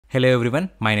Hello everyone,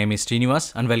 my name is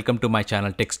Srinivas and welcome to my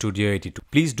channel Tech Studio 82.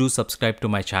 Please do subscribe to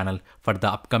my channel for the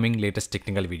upcoming latest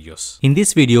technical videos. In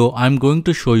this video, I am going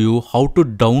to show you how to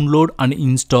download and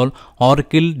install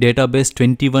Oracle Database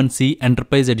 21c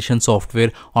Enterprise Edition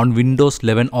software on Windows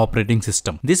 11 operating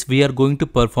system. This we are going to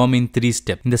perform in 3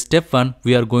 steps. In the step 1,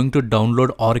 we are going to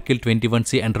download Oracle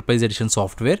 21c Enterprise Edition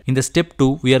software. In the step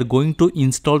 2, we are going to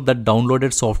install the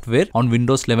downloaded software on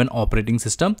Windows 11 operating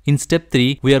system. In step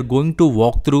 3, we are going to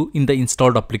walk through in the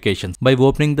installed applications by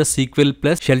opening the SQL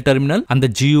Plus Shell Terminal and the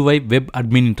GUI Web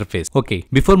Admin Interface. Okay,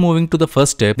 before moving to the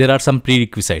first step, there are some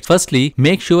prerequisites. Firstly,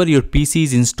 make sure your PC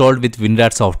is installed with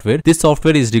WinRAR software. This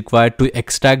software is required to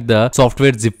extract the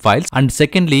software zip files. And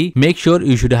secondly, make sure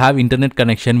you should have internet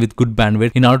connection with good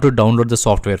bandwidth in order to download the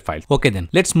software file. Okay then,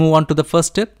 let's move on to the first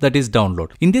step, that is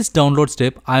download. In this download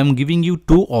step, I am giving you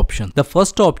two options. The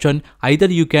first option, either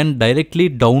you can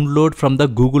directly download from the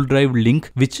Google Drive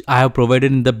link which I have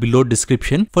provided in the below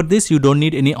description. For this, you don't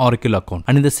need any Oracle account.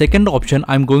 And in the second option,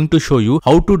 I'm going to show you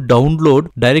how to download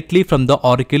directly from the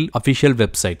Oracle official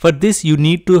website. For this, you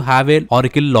need to have an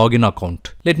Oracle login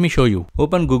account. Let me show you.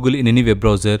 Open Google in any web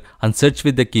browser and search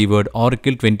with the keyword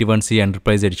Oracle 21c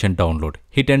Enterprise Edition download.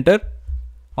 Hit enter.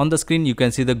 On the screen, you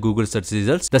can see the Google search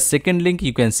results. The second link,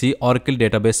 you can see Oracle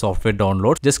Database Software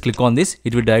Download. Just click on this.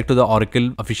 It will direct to the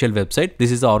Oracle official website.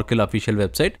 This is the Oracle official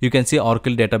website. You can see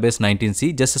Oracle Database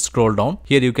 19c. Just scroll down.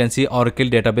 Here you can see Oracle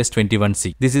Database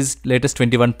 21c. This is latest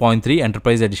 21.3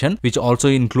 Enterprise Edition, which also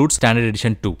includes Standard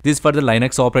Edition 2. This is for the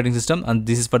Linux operating system, and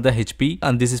this is for the HP,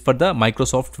 and this is for the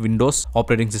Microsoft Windows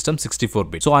operating system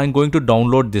 64-bit. So I am going to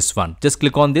download this one. Just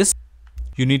click on this.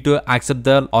 You need to accept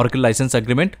the Oracle license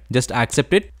agreement. Just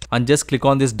accept it and just click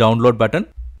on this download button.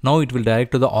 Now it will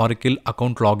direct to the Oracle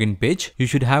account login page. You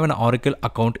should have an Oracle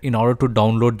account in order to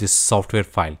download this software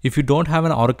file. If you don't have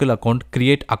an Oracle account,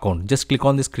 create account. Just click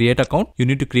on this create account. You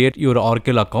need to create your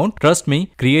Oracle account. Trust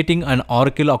me, creating an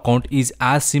Oracle account is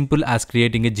as simple as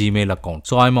creating a Gmail account.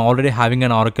 So I'm already having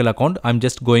an Oracle account. I'm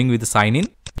just going with the sign in.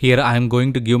 Here I am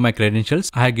going to give my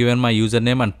credentials. I have given my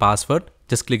username and password.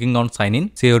 Just clicking on sign in.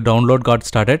 So your download got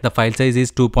started. The file size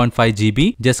is 2.5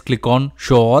 GB. Just click on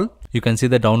show all. You can see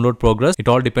the download progress. It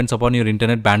all depends upon your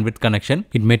internet bandwidth connection.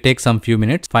 It may take some few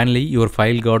minutes. Finally, your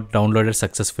file got downloaded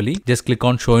successfully. Just click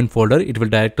on show in folder. It will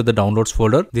direct to the downloads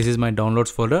folder. This is my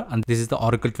downloads folder, and this is the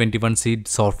Oracle 21c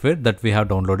software that we have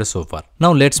downloaded so far.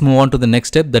 Now let's move on to the next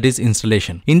step, that is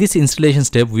installation. In this installation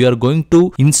step, we are going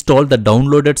to install the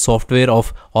downloaded software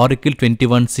of Oracle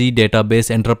 21c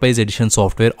Database Enterprise Edition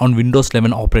software on Windows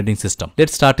 11 operating system.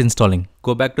 Let's start installing.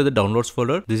 Go back to the downloads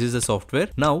folder. This is the software.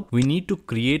 Now we need to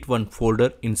create one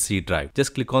folder in C drive.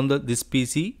 Just click on this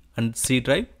PC and C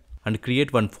drive and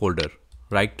create one folder.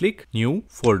 Right click, new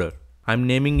folder. I'm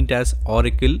naming it as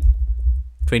Oracle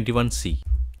 21c.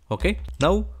 Okay.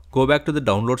 Now go back to the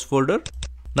downloads folder.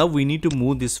 Now we need to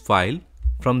move this file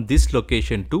from this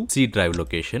location to C drive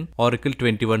location. Oracle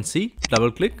 21c.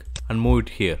 Double click and move it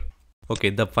here. Okay,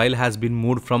 the file has been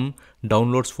moved from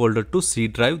downloads folder to C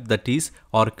drive, that is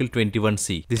Oracle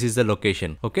 21c. This is the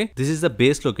location. Okay, this is the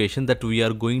base location that we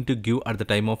are going to give at the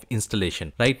time of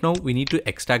installation. Right now we need to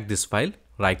extract this file.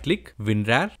 Right click,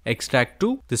 WinRAR, extract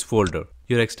to this folder.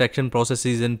 Your extraction process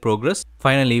is in progress.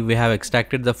 Finally, we have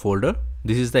extracted the folder.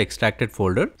 This is the extracted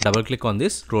folder. Double click on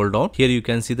this, scroll down. Here you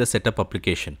can see the setup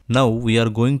application. Now we are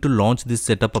going to launch this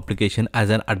setup application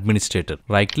as an administrator.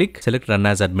 Right click, select run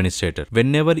as administrator.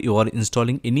 Whenever you are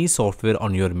installing any software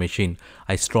on your machine,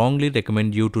 I strongly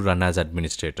recommend you to run as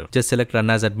administrator. Just select run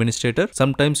as administrator.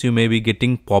 Sometimes you may be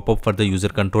getting pop-up for the user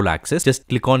control access. Just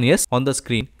click on yes. On the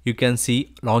screen, you can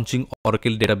see launching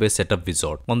Oracle Database Setup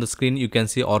Wizard. On the screen, you can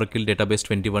see Oracle Database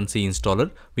 21c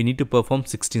installer. We need to perform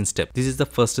 16 steps. This is the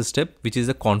first step, which is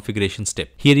the configuration step.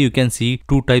 Here you can see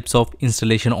two types of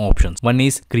installation options. One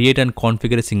is create and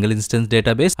configure a single instance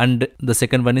database, and the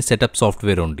second one is setup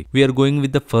software only. We are going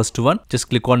with the first one. Just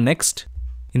click on next.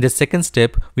 In the second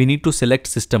step, we need to select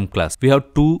system class. We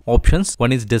have two options.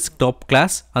 One is desktop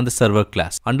class and the server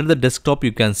class. Under the desktop,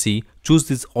 you can see choose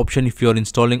this option if you are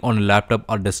installing on a laptop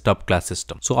or desktop class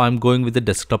system. So I'm going with the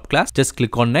desktop class. Just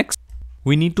click on next.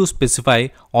 We need to specify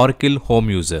Oracle home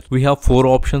user. We have 4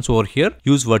 options over here.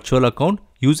 Use virtual account,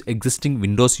 use existing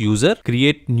Windows user,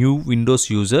 create new Windows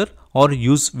user, or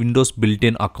use Windows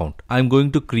built-in account. I'm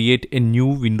going to create a new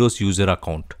Windows user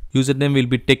account. Username will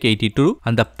be tech82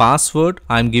 and the password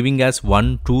I'm giving as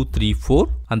 1234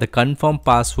 and the confirm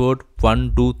password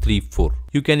 1234.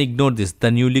 You can ignore this.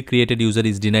 The newly created user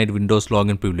is denied Windows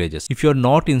login privileges. If you are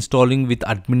not installing with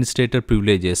administrator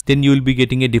privileges, then you will be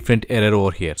getting a different error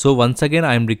over here. So once again,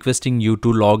 I am requesting you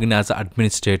to log in as an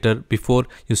administrator before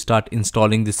you start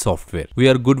installing this software. We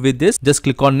are good with this. Just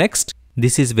click on next.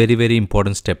 This is very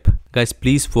important step. Guys,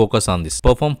 please focus on this.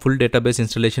 Perform full database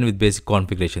installation with basic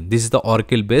configuration. This is the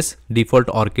Oracle base, default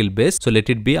Oracle base. So let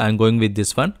it be. I am going with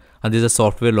this one. And this is a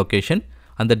software location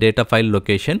and the data file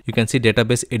location. You can see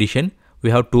database edition. We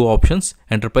have two options,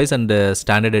 enterprise and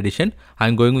standard edition.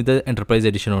 I'm going with the enterprise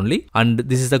edition only. And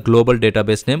this is the global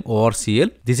database name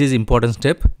ORCL. This is important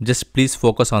step. Just please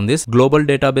focus on this. Global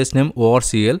database name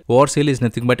ORCL. ORCL is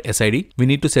nothing but SID. We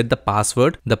need to set the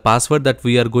password. The password that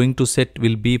we are going to set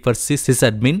will be for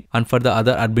sysadmin and for the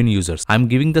other admin users. I'm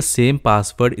giving the same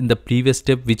password in the previous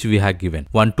step which we have given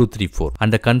 1234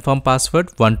 and the confirm password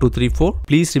 1234.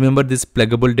 Please remember this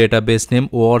pluggable database name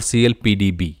ORCL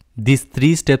PDB. These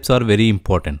three steps are very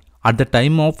important. At the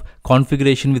time of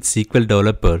configuration with SQL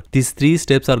Developer, these three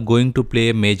steps are going to play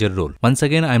a major role. Once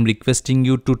again, I am requesting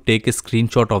you to take a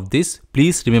screenshot of this.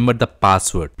 Please remember the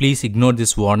password. Please ignore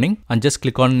this warning and just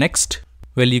click on next.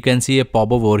 Well, you can see a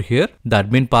pop-up over here. The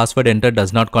admin password entered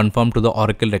does not conform to the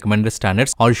Oracle recommended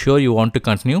standards. Are you sure you want to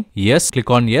continue? Yes.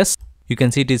 Click on yes. You can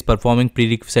see it is performing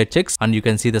prerequisite checks and you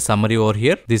can see the summary over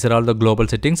here. These are all the global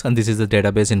settings and this is the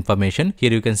database information.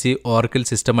 Here you can see Oracle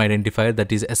system identifier, that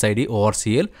is SID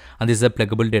ORCL, and this is a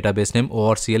pluggable database name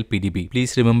ORCL PDB.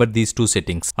 Please remember these two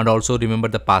settings and also remember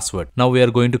the password. Now we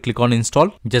are going to click on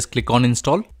install. Just click on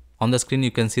install. On the screen, you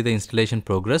can see the installation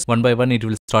progress. One by one, it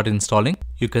will start installing.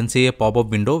 You can see a pop-up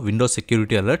window, Windows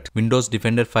security alert. Windows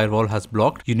Defender firewall has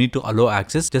blocked. You need to allow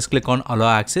access. Just click on allow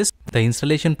access. The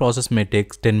installation process may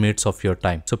take 10 minutes of your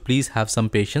time. So please have some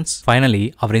patience.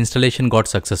 Finally, our installation got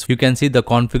successful. You can see the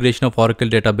configuration of Oracle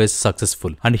database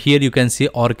successful. And here you can see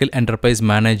Oracle Enterprise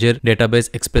Manager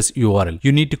Database Express URL.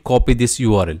 You need to copy this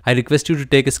URL. I request you to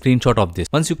take a screenshot of this.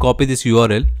 Once you copy this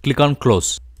URL, click on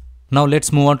close. Now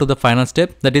let's move on to the final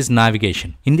step, that is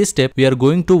navigation. In this step, we are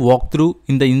going to walk through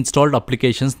in the installed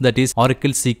applications, that is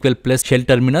Oracle SQL Plus Shell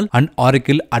Terminal and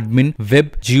Oracle Admin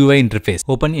Web GUI interface.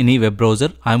 Open any web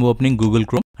browser. I am opening Google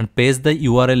Chrome and paste the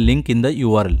URL link in the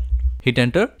URL. Hit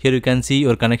enter. Here you can see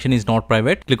your connection is not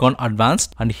private. Click on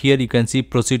advanced and here you can see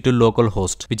proceed to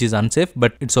localhost, which is unsafe,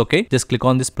 but it's okay. Just click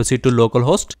on this proceed to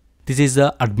localhost. This is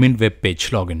the admin web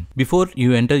page login. Before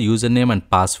you enter username and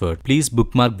password, please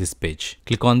bookmark this page.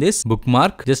 Click on this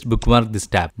bookmark, just bookmark this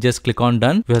tab. Just click on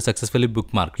done. We have successfully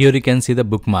bookmarked. Here you can see the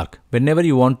bookmark. Whenever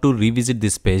you want to revisit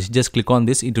this page, just click on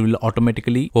this. It will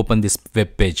automatically open this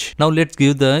web page. Now let's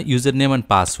give the username and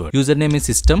password. Username is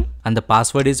system and the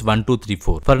password is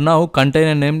 1234. For now,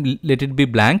 container name, let it be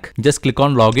blank. Just click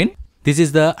on login. This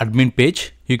is the admin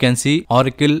page. You can see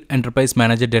Oracle Enterprise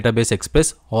Manager Database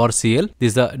Express ORCL. This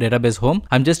is the database home.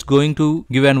 I'm just going to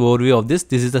give an overview of this.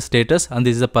 This is the status and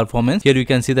this is the performance. Here you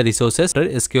can see the resources,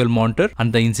 SQL monitor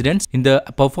and the incidents. In the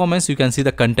performance, you can see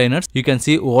the containers. You can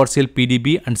see ORCL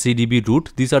PDB and CDB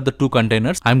root. These are the two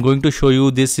containers. I'm going to show you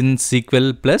this in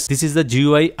SQL Plus. This is the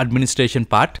GUI administration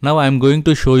part. Now I'm going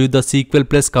to show you the SQL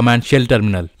Plus command shell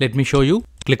terminal. Let me show you.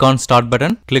 Click on start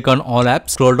button, click on all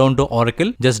apps, scroll down to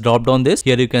Oracle, just drop down this.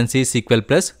 Here you can see SQL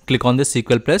Plus, click on this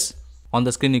SQL Plus. On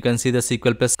the screen you can see the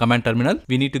SQL Plus command terminal.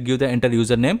 We need to give the enter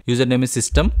username. Username is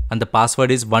system and the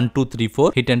password is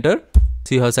 1234. Hit enter.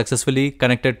 See, you have successfully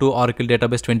connected to Oracle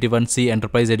Database 21C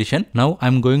Enterprise Edition. Now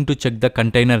I'm going to check the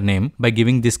container name by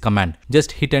giving this command.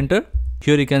 Just hit enter.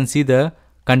 Here you can see the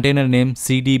container name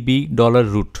CDB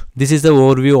 $root. This is the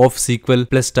overview of SQL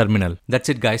Plus terminal. That's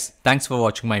it guys. Thanks for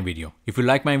watching my video. If you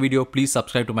like my video, please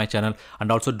subscribe to my channel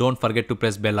and also don't forget to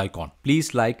press bell icon.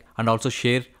 Please like and also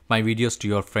share my videos to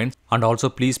your friends and also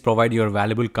please provide your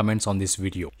valuable comments on this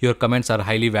video. Your comments are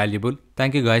highly valuable.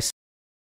 Thank you guys.